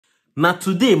Now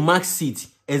today marks it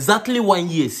exactly 1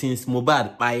 year since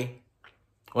Mohbad kpai.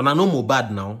 Una know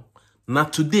Mohbad now. Now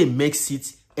today makes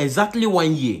it exactly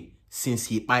 1 year since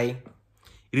he kpai.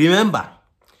 Remember,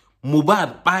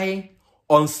 Mohbad kpai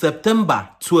on September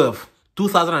 12,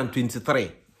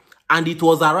 2023. And it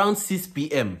was around 6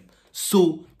 p.m.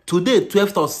 So today,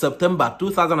 12th of September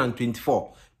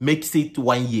 2024, makes it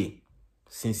 1 year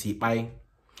since he kpai.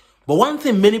 But one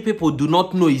thing many people do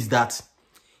not know is that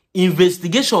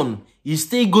investigation is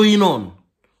still going on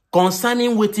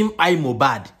concerning wetin kpai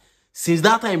Mohbad. Since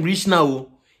that time reach now,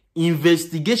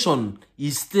 investigation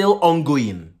is still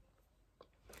ongoing.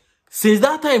 Since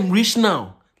that time reach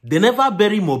now, they never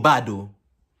bury Mohbad.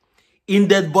 In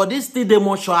dead body still dey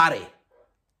mortuary.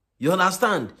 You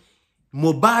understand?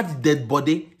 Mohbad dead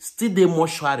body still dey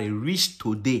mortuary reach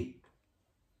today.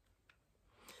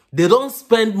 They don't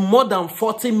spend more than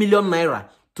 40 million naira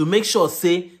to make sure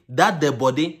say that dead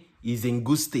body is in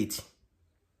good state.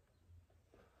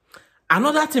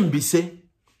 Another thing be say,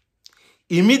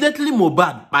 immediately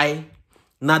Mohbad kpai,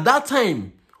 na that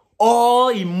time all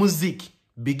in music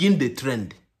begin the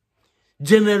trend,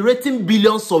 generating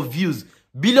billions of views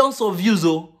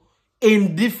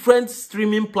in different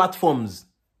streaming platforms.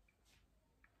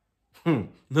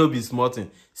 No be small thing.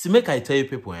 See, make I tell you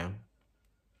people,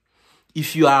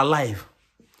 if you are alive,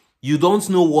 you don't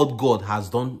know what God has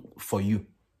done for you.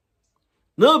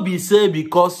 No be say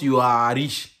because you are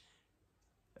rich.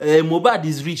 Mohbad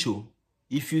is rich.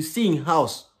 If you see in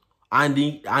house and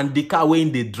the car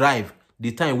when they drive,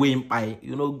 the time when buy,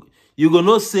 you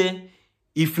gonna say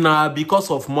if na because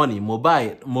of money,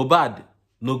 Mohbad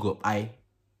no go buy.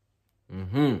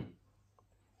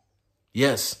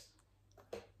 Yes,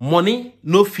 money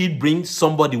no fit bring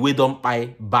somebody wey don't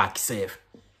buy back safe.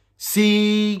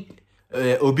 See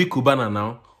Obi Kubana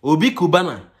now. Obi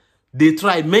Kubana, they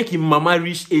try make him mama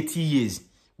reach 80 years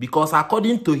because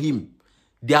according to him,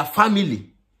 their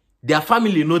family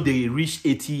know they reach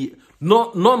 80.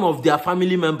 None of their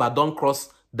family member don't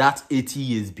cross that 80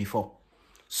 years before.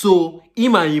 So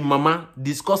him and him mama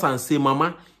discuss and say,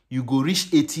 Mama, you go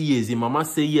reach 80 years. Him mama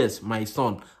say, yes, my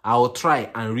son, I will try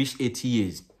and reach 80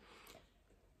 years.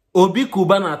 Obi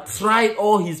Kubana tried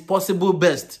all his possible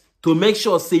best to make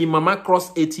sure say him mama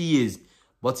cross 80 years.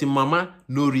 But him mama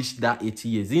no reach that 80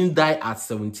 years. He die at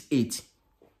 78.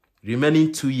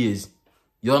 Remaining 2 years.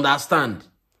 You understand?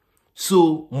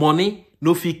 So money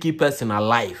no fit keep person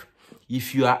alive.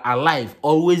 If you are alive,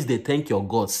 always they thank your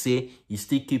God. Say he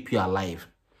still keep you alive.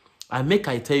 And make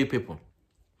I tell you people,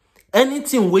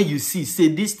 anything where you see, say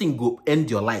this thing go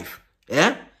end your life.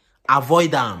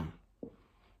 Avoid them.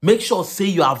 Make sure say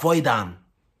you avoid them.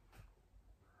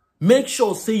 Make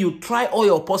sure say you try all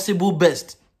your possible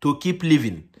best to keep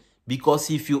living. Because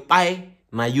if you buy,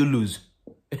 now you lose.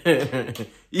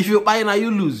 If you buy, now you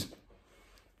lose.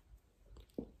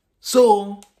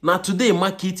 So, now today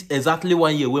mark it exactly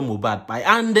 1 year when Mohbad kpai.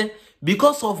 And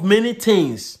because of many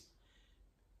things,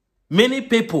 many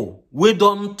people we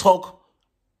don't talk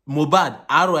Mohbad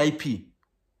RIP.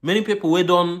 Many people we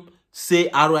don't say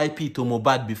RIP to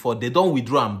Mohbad before. They don't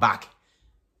withdraw and back.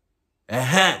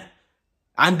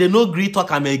 And they no agree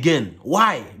talk am again.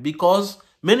 Why? Because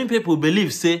many people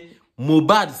believe say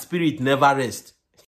Mohbad's spirit never rest.